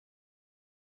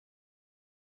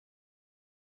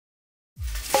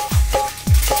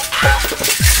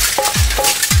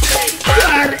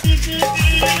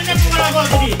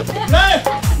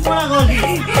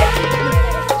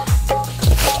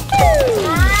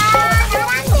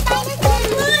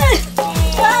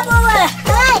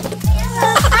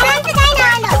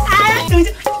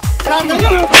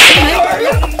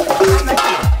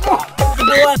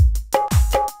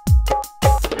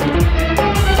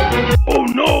Oh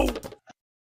no!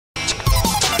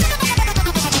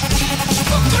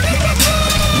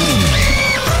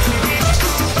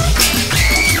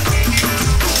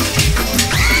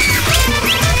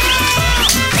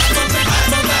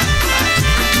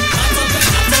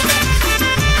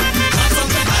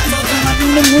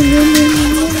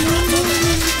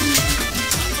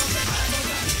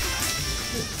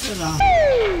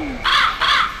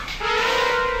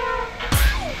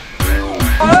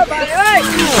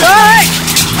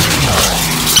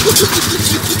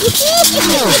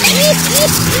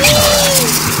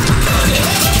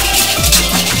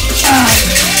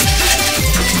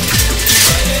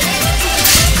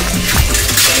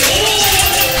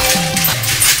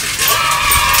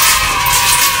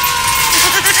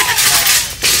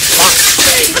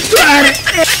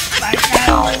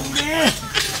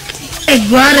 एक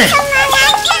बार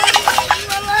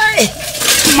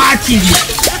माची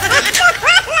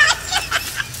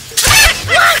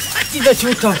तो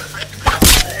छूटो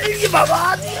ये बाबा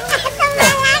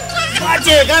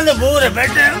माची कांद बोर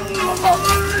बैठे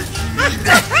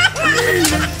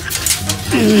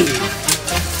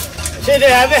सीधे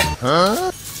आवे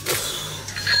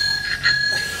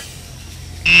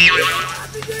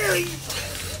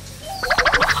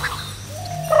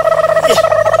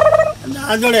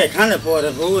आजोड़े खाने पोरे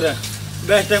पूरा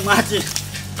बैठे माची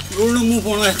गुण मुंह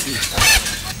पोणो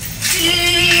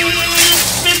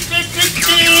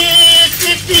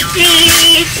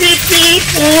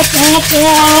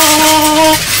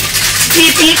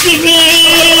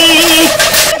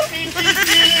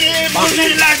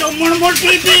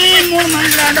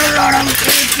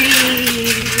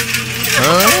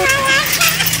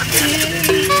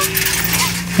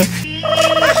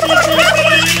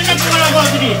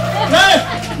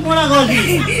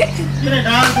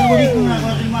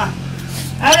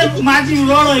अरे माची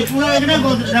रोड़ो पूरा एक ना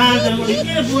गोद डाल कर बोली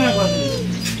ये पूरा गोद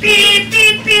P P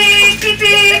P P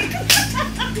P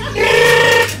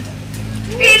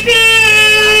P P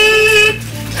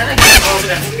अरे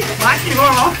माची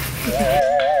रोड़ो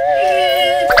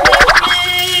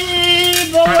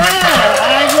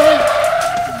आज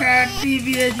बैठी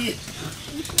भी है जी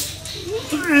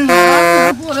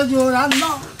पूरा जोर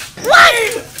आना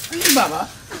बाबा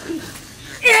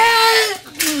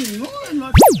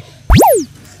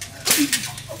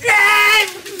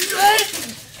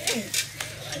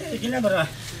Gini berapa?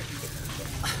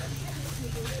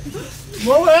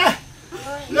 Mau ya?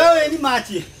 Lo ini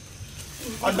maci.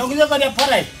 Dong itu kau dia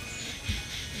perai.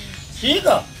 Sih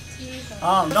oh,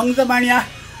 dong itu mana ya?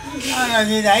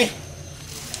 Ini dah.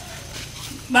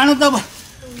 Mana tu?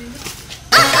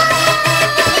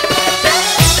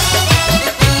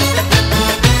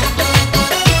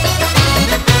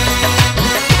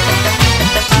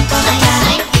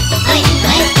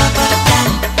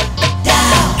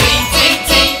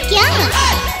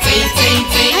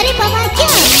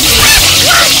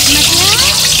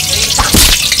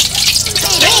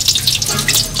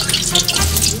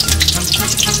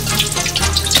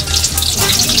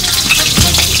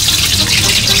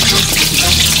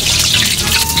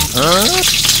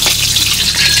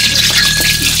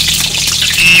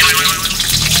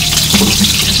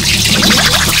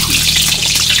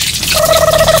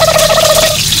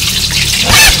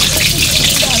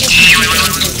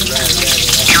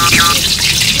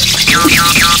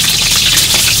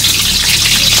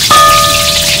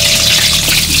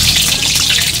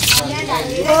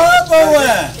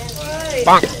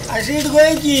 Asyik gue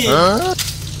lagi.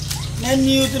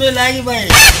 Nani utre lagi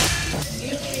baik.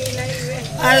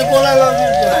 Ayo pola lagi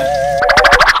tuh.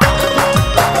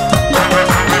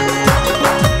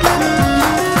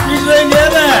 Ini dia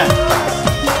apa?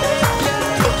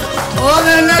 Oh,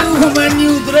 nana lu nani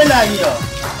utre lagi ya.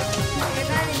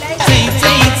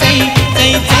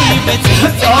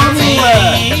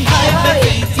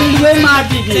 Gue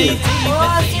mati sih.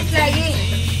 Oh, sit lagi.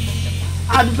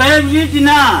 Aduh, bayar duit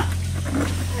na.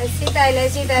 Sitaile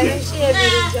sih beri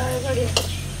jauh kali.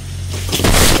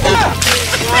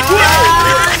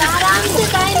 Aram se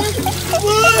kain.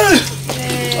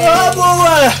 Oh,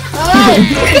 bawa.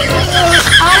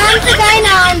 Aram se kain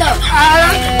ando.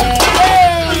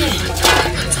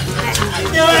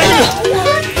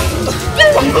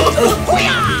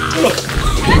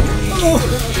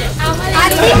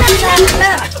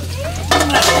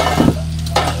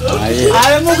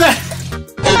 Ayo muka.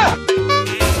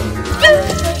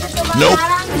 Nope.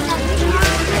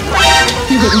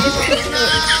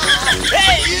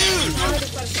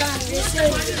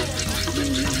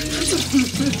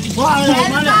 तो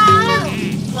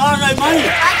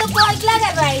कोई लगे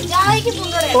भाई जाए कि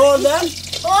बुंदो रे ओ दे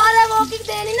ओरे वो किक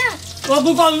देनी ना वो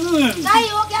तू कौन नहीं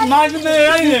वो क्या मार में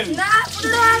रही है ना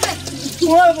बुंदो आगे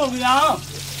ओए बोलिया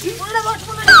बुंदो बोट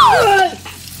बुंदो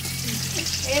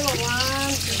ए भगवान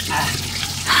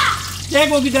एक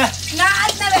वो किधर ना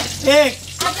आज ना बे एक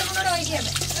आज बुंदो होई के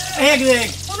एक एक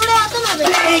बुंदो आतो ना बे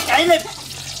एक आई ले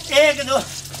एक दो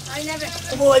आई ना बे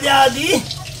वो जादी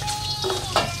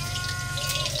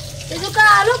ये तो का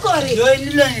आलो करे जो इन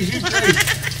ले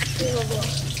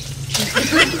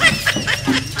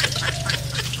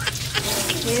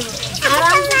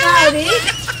आराम से खा रे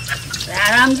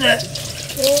आराम से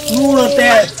नूर होते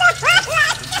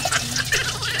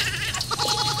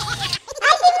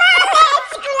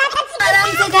आराम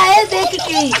से खाए देख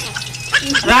के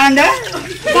रांडे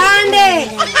गांडे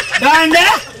गांडे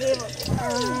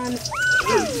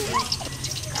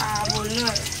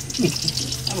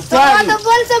तो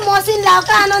बोल से मशीन लाओ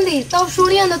का आनंदी तो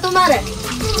सुनियो न तुम्हारे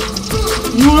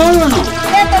नूर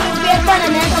ये तो पेट पर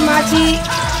ने तो माछी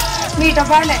मीठा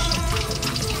पाले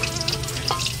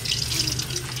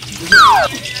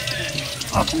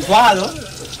वालो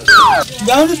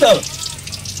जाऊं तो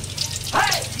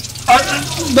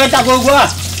बेटा को हुआ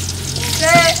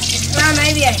से ना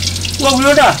नहीं भी आई वो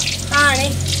बेटा हां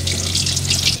नहीं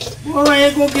वो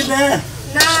एक को किधर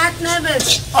ना हाथ नहीं बस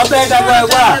अब बेटा को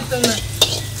हुआ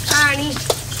कहानी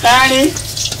कहानी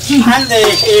हंदे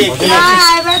एक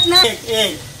हां बात ना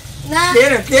एक ना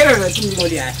केरल तुम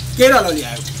बोलिया है केरल बोलिया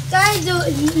है चाहे जो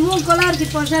मुंह कलर की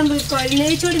पर्सन भी कोई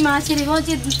नहीं छोड़ी माछली वो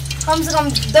चीज कम से कम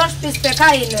 10 पीस पे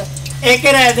खाई न एक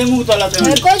रहे थे मुंह तला पे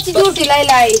कोई चीज झूठी लाई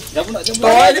लाई तो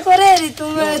करे रे तुम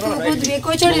खुद भी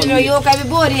कोई छोड़ी रही हो का भी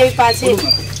बोरी है पाछे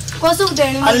को सुख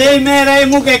देनी अले मेरे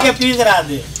मुंह के पीस रहा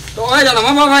दे तो आ जाना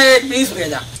मामा भाई एक पीस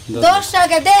भेजा 10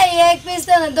 टके दे एक पीस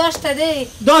दे 10 टा दे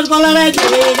 10 कलर है एक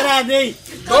रहा दे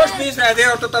 10 पीस रह दे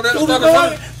और तो तब तू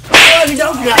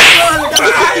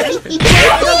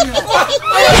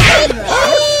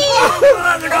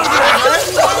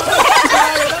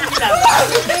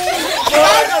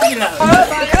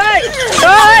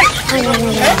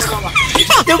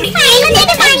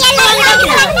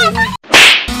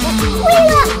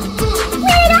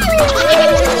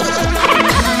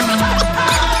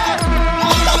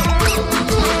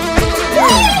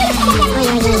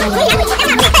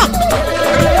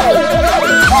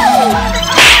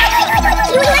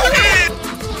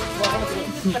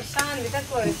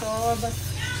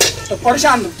तो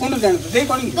परेशान कौन देना तो दे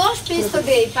कौन 10 पीस तो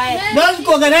दे पाए 10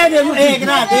 को करे एक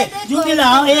रहा दे जूती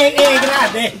लाओ एक रहा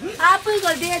दे आप ही को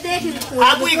दे देख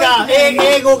आप ही का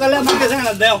एक को कल मुझे संग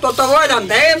दे तो वो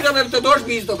जानते हैं जब तो 10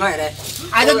 पीस तो खाए रहे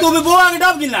आज तू भी बोआ के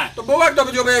डब गिना तो बोवा तो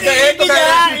जो एक तो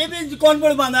यार ये भी कौन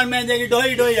पड़ बांधर में जाके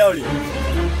ढोई आवड़ी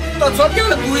तो सब क्यों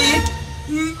तू ही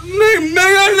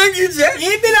मैं लगी से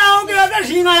ये भी लाओ के अगर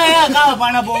सिंगाड़ा है का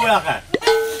पाना बोला का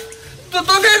तो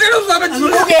कह दे सब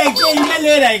लोग एक चीज में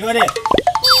ले रहे करे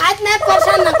आज ना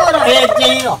परेशान न करो एक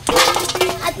चाहिए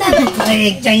आज ना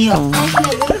एक चाहिए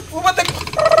वो बता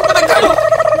करो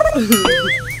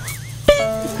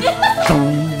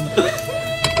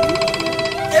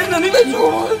ये नहीं मैं जो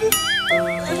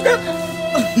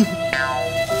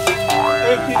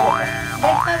एक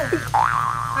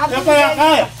आप चीज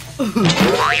है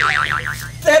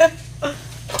तेरे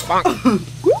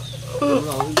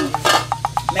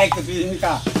नेक्स्ट पीस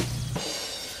का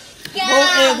वो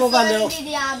एक को का लो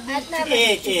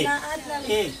एक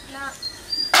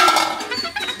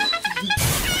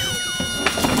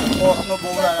वो हम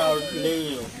बोला ले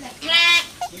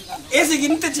ऐसे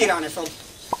गिनते चिराने सब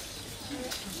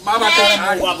बाबा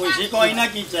तेरा बुआ कोई सी कोई ना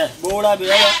कीचे बोड़ा भी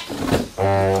है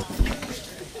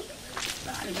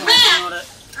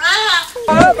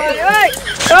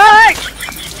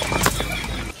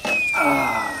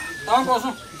कौन कौन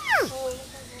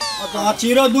तो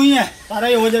चीरो दुई है तारा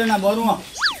ये हो जाए ना बोलूँ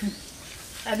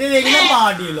अरे देखिए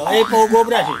पार्टी लो ये पो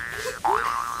गोबरा सी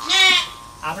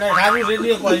आपने सारी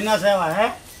रेडी कोई ना सेवा है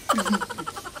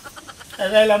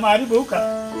ऐसा हमारी भूख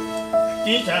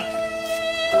ठीक है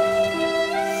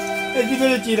इतनी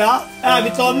बड़ी चीरा अभी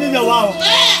तो नहीं जवाब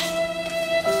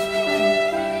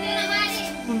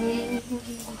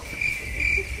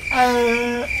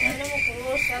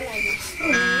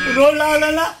रोल ला ला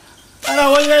ला अरे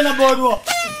हो गया ना बोल वो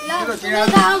ला खाओ ला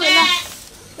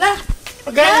ला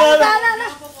गया ला ला ला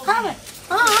खाओ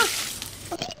हां हां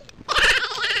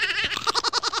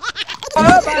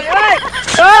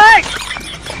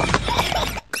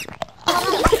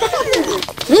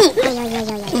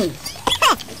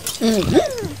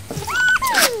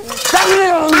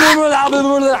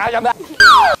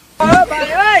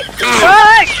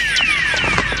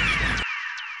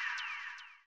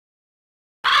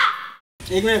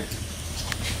एक मिनट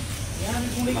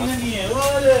नहीं है वो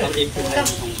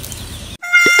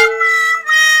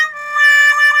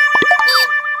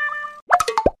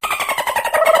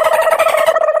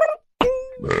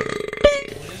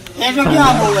ऐसा क्या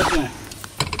बोल रहे हैं?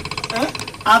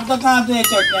 आप तो कहाँ तो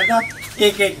चटनिया का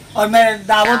एक और मैं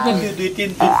दावत में दी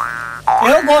 2-3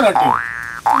 ये कौन हटे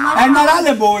एंड मारा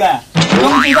ले बोला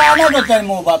तुम सीधा आना तो तेरे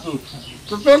मुँह बातू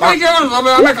तो मैं क्या अब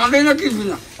हमें खाने ना किस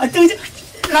बिना अच्छा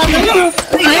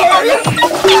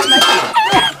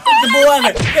बोला ले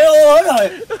ये हो रहा है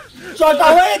छोटा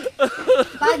हुए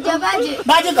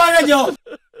बाजी कौन जो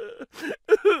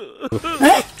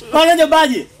हैं कौन जो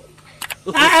बाजी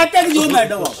ऐसे क्यों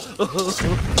बैठो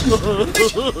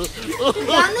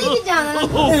जाना ही जाना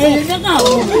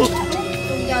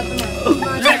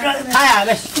खाया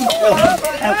बस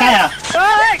खाया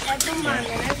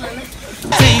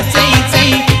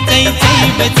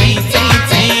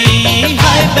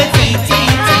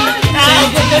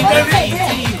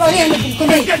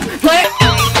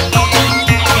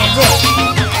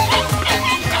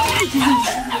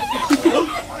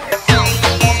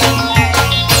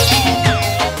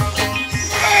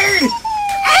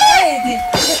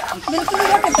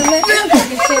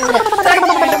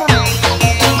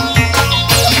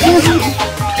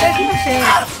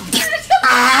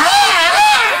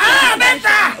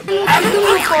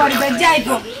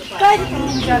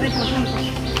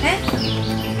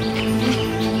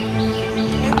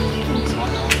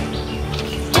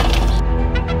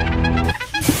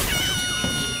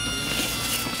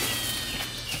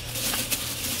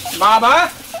बाबा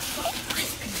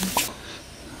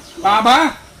बाबा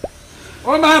ओ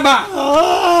बाबा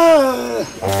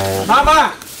बाबा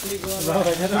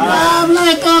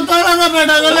आपने तो तरह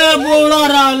बेटा गले बोला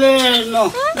राले नो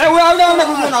ले वो आओ ना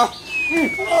कुछ ना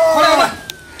होड़ा बाबा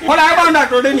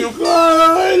डॉक्टर दे नहीं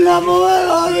कोई ना बोल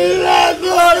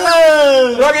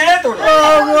रोगी ले तो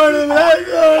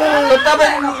तब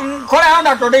होड़ा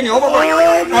डॉक्टर दे नहीं हो बाबा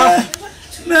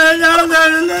मैं जाऊंगा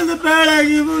तो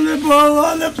पड़ेगी मुझे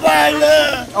बोल पहले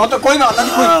और तो कोई बात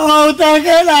नहीं वो तो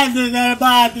के ना दे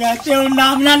बात या क्यों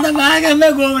नाम ना तो मांगे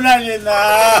मैं घूमना लेना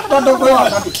तो कोई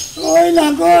बात नहीं कोई ना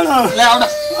कोलो ले आओ ना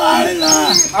आई ना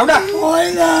आओ ना कोई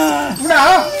ना उड़ा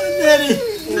तेरी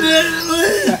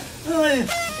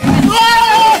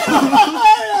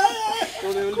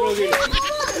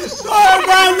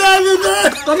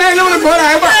तो मैं लोग बोल रहा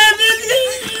है तो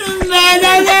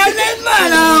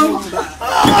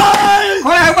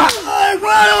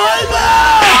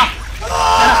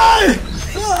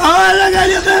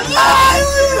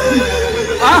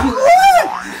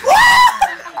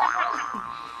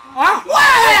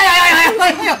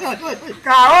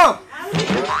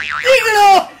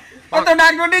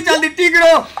डॉक्टर नहीं चलती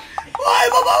टिकड़ो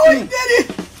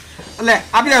ले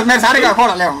आप मेरे सारे का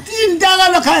खोला ले 3 टाका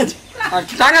लखाए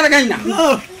टाका लगाई ना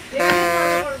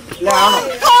ले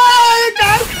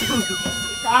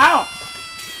आओ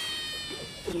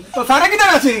तो सारे किधर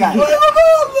अच्छी है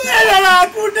मेरा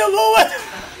कुटे बहुत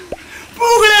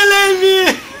पुगले ले भी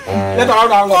ले तो आओ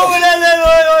पुगले ले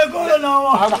ओए कोलो ना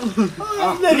आओ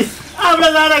मेरी आपला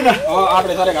सारा का हां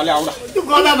आपरे सारे का ले आओ तू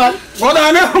कोला बात गोदा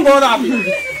है ना गोदा आप ले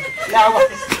आओ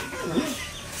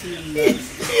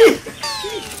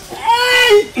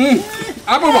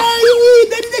आप बाबा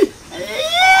दरी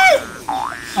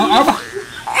आओ बा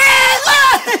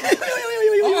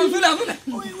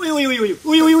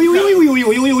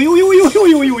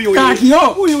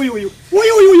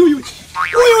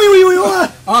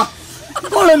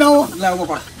Colo no. Le hago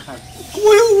papá.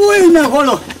 Uy, no,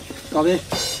 colo. A ver.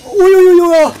 Uy.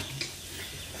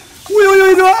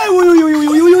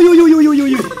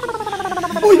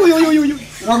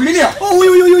 Roglidia. Tú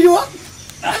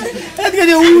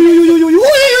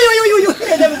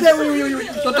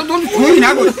muy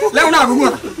nago. Le una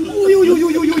nago.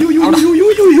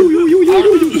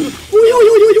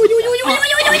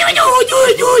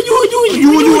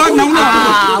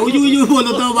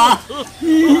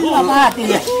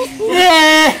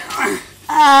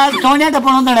 Sonia तो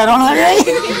पढ़ो तड़े रोना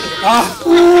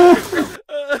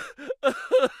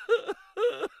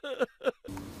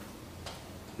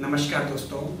नमस्कार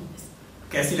दोस्तों,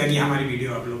 कैसी लगी हमारी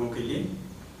वीडियो आप लोगों के लिए?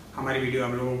 हमारी वीडियो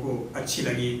आप लोगों को अच्छी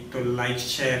लगी तो लाइक,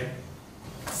 शेयर,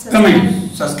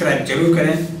 कमेंट, सब्सक्राइब जरूर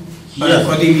करें। और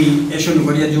कभी भी ऐसा नहीं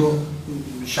करिए जो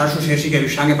सासू शेरशी के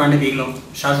विशांगे पांडे भी लो।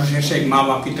 सासू शेरशी एक माँ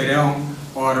बाप की तरह हो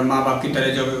और माँ बाप की तरह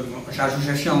जब सासू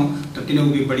शेरशी हो तो तीनों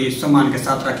को भी बड़ी सम्मान के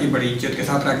साथ रखी, बड़ी इज्जत के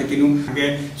साथ रखी। तीनों आगे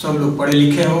सब लोग पढ़े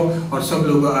लिखे हो और सब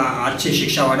लोग अच्छी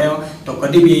शिक्षा वाले हो तो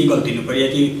कभी भी यही गलती नहीं करिए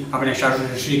कि अपने सासू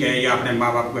शेरशी के या अपने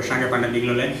माँ बाप को शांगे पांडे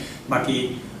निकलो ले। बाकी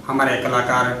हमारे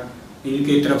कलाकार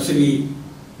इनकी तरफ से भी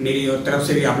मेरी तरफ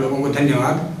से भी आप लोगों को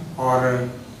धन्यवाद, और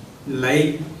लाइक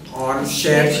और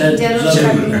शेयर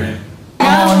जरूर करें।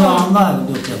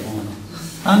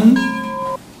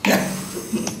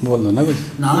 बोल दो ना कुछ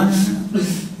ना।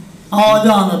 हाँ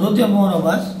जाना दो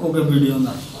बस ओके वीडियो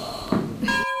ना।